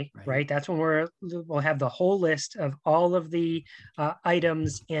Wednesday, right? That's when we'll have the whole list of all of the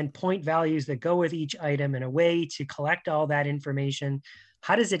items and point values that go with each item and a way to collect all that information.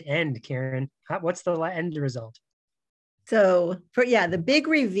 How does it end, Karen? What's the end result? So the big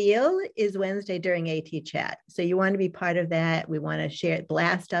reveal is Wednesday during AT Chat. So you want to be part of that. We want to share it,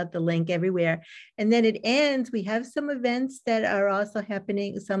 blast out the link everywhere. And then it ends. We have some events that are also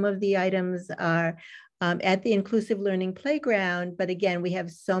happening. Some of the items are at the Inclusive Learning Playground. But again, we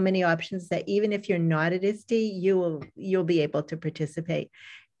have so many options that even if you're not at ISTE, you'll be able to participate.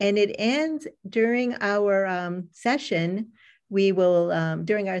 And it ends during our session. We will,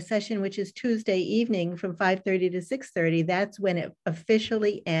 during our session, which is Tuesday evening from 5:30 to 6:30, that's when it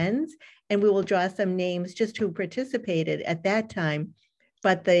officially ends. And we will draw some names just who participated at that time.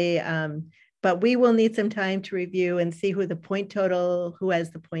 But we will need some time to review and see who has the point totals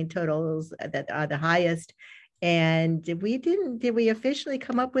that are the highest. And did we officially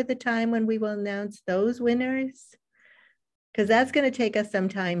come up with a time when we will announce those winners? Because that's going to take us some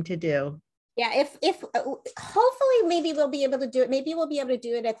time to do. Yeah, if hopefully maybe we'll be able to do it. Maybe we'll be able to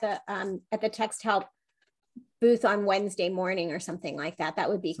do it at the Text Help booth on Wednesday morning or something like that. That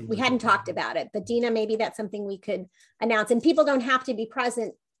would be, we hadn't talked about it, but Dina, maybe that's something we could announce. And people don't have to be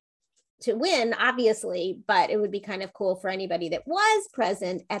present to win, obviously, but it would be kind of cool for anybody that was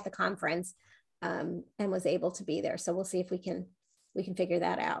present at the conference and was able to be there. So we'll see if we can figure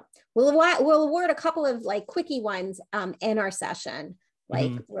that out. We'll award a couple of like quickie ones in our session.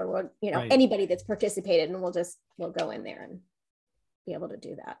 Like where we're, right. Anybody that's participated, and we'll go in there and be able to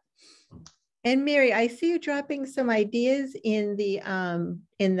do that. And Mary, I see you dropping some ideas in the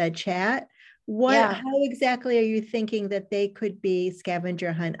chat. How exactly are you thinking that they could be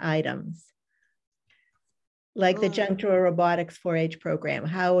scavenger hunt items? Like the Junk Drawer Robotics 4-H program.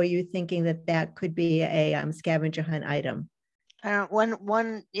 How are you thinking that could be a scavenger hunt item?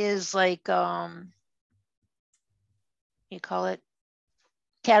 One is like, you call it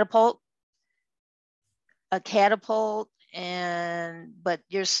catapult, a catapult, but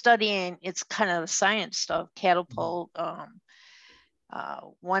you're studying, it's kind of science stuff. Catapult,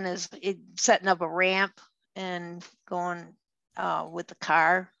 one is setting up a ramp and going with the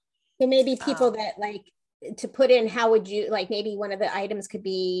car. So maybe people that like to put in, how would you, like maybe one of the items could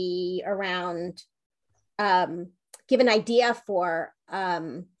be around, give an idea for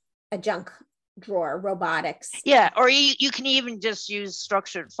a junk drawer robotics. Yeah, or you can even just use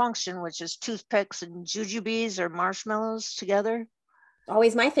structured function, which is toothpicks and jujubes or marshmallows together.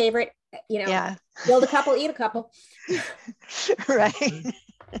 Always my favorite, Yeah. Build a couple, eat a couple. Right.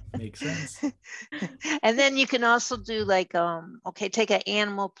 Makes sense. And then you can also do like, take an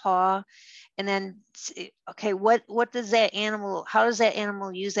animal paw and then, what does that animal, how does that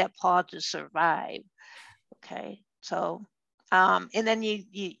animal use that paw to survive? Okay, so, and then you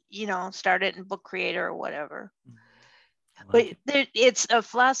start it in Book Creator or whatever. But it's a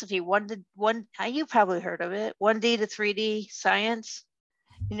philosophy. You probably heard of it. 1D to 3D science.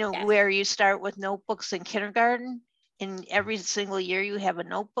 Where you start with notebooks in kindergarten, and every single year you have a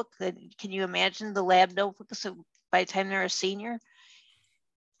notebook. Can you imagine the lab notebooks by the time they're a senior?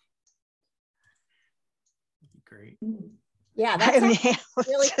 Great. Yeah, that's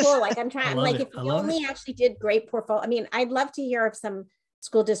really cool. Like I'm trying, if you only actually did great portfolio. I mean, I'd love to hear of some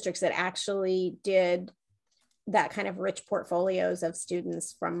school districts that actually did that kind of rich portfolios of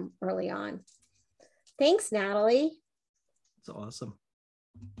students from early on. Thanks, Natalie. That's awesome.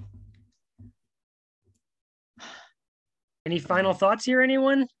 Any final thoughts here,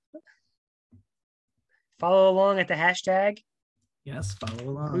 anyone? Follow along at the hashtag. Yes,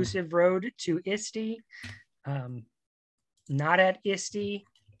 follow along. Inclusive Road to ISTE. Not at ISTE,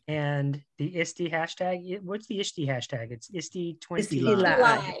 and the ISTE hashtag. What's the ISTE hashtag? It's ISTE 20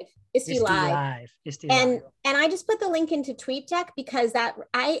 Live. ISTE Live. And I just put the link into TweetDeck because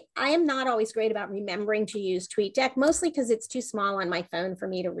I am not always great about remembering to use TweetDeck, mostly because it's too small on my phone for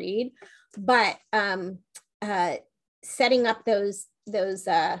me to read. But setting up those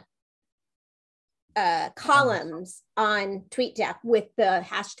columns on TweetDeck with the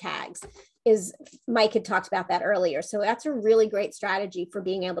hashtags Mike had talked about that earlier. So that's a really great strategy for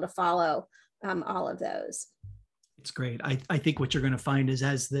being able to follow all of those. It's great. I think what you're going to find is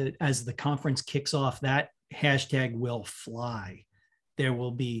as the conference kicks off, that hashtag will fly. There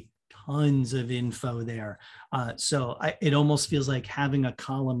will be tons of info there. So it almost feels like having a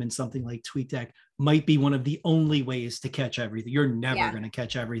column in something like TweetDeck might be one of the only ways to catch everything. You're never going to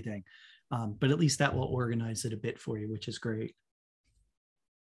catch everything, but at least that will organize it a bit for you, which is great.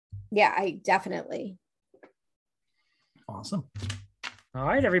 Yeah, I definitely. Awesome. All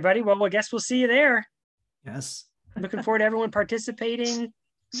right, everybody. Well, I guess we'll see you there. Yes. Looking forward to everyone participating.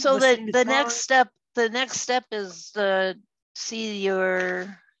 So the next step is to see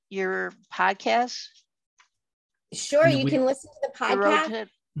your podcast. Sure, you can listen to the podcast.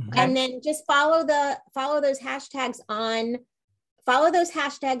 And then just follow those hashtags on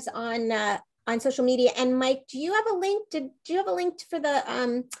social media. And Mike, do you have a link? Do you have a link for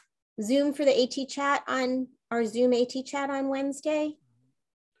the Zoom for the AT chat on our Zoom AT chat on Wednesday?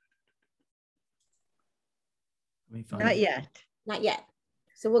 Not yet. Not yet.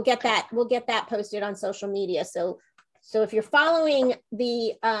 So we'll get that posted on social media. So if you're following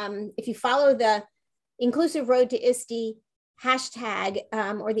the if you follow the Inclusive Road to ISTE hashtag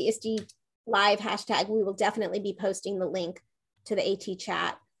or the ISTE Live hashtag, we will definitely be posting the link to the AT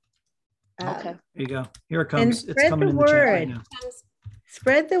chat. Okay. There you go. Here it comes. And It's coming in the chat right now.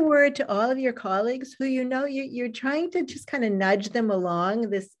 Spread the word to all of your colleagues who you're trying to just kind of nudge them along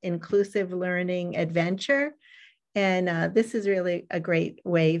this inclusive learning adventure. And this is really a great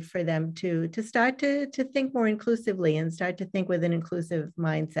way for them to start to think more inclusively and start to think with an inclusive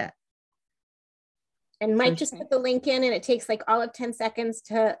mindset. And Mike just put the link in, and it takes like all of 10 seconds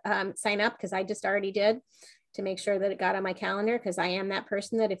to sign up, because I just already did, to make sure that it got on my calendar, because I am that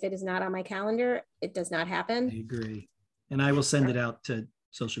person that if it is not on my calendar, it does not happen. I agree. And I will send it out to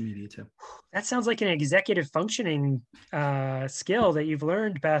social media too. That sounds like an executive functioning skill that you've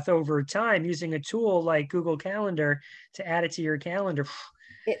learned, Beth, over time, using a tool like Google Calendar to add it to your calendar.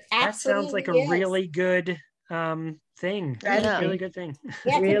 That sounds like a really good thing. Really good thing.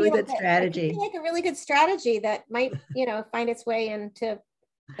 Yeah, really good strategy. Like a really good strategy that might, find its way into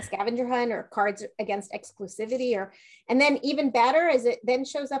a scavenger hunt or cards against exclusivity, and then even better is it then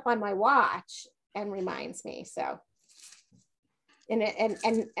shows up on my watch and reminds me. So.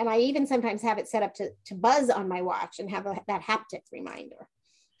 And I even sometimes have it set up to buzz on my watch and have that haptic reminder.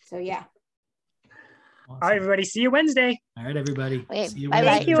 So yeah. Awesome. All right, everybody. See you Wednesday. All right, everybody. Okay, see you bye-bye.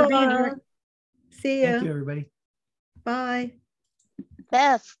 Wednesday. Thank you all. See you. Thank you, everybody. Bye.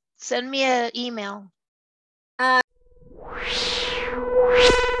 Beth, send me an email.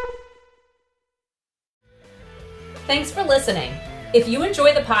 Thanks for listening. If you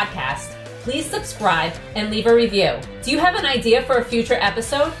enjoy the podcast, please subscribe and leave a review. Do you have an idea for a future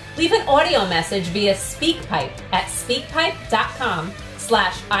episode? Leave an audio message via SpeakPipe at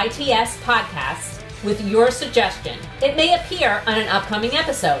speakpipe.com/ITS podcast with your suggestion. It may appear on an upcoming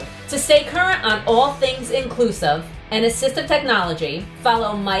episode. To stay current on all things inclusive and assistive technology,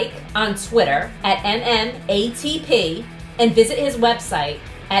 follow Mike on Twitter at MMATP and visit his website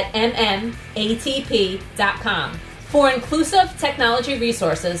at mmatp.com. for inclusive technology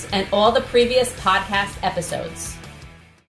resources and all the previous podcast episodes.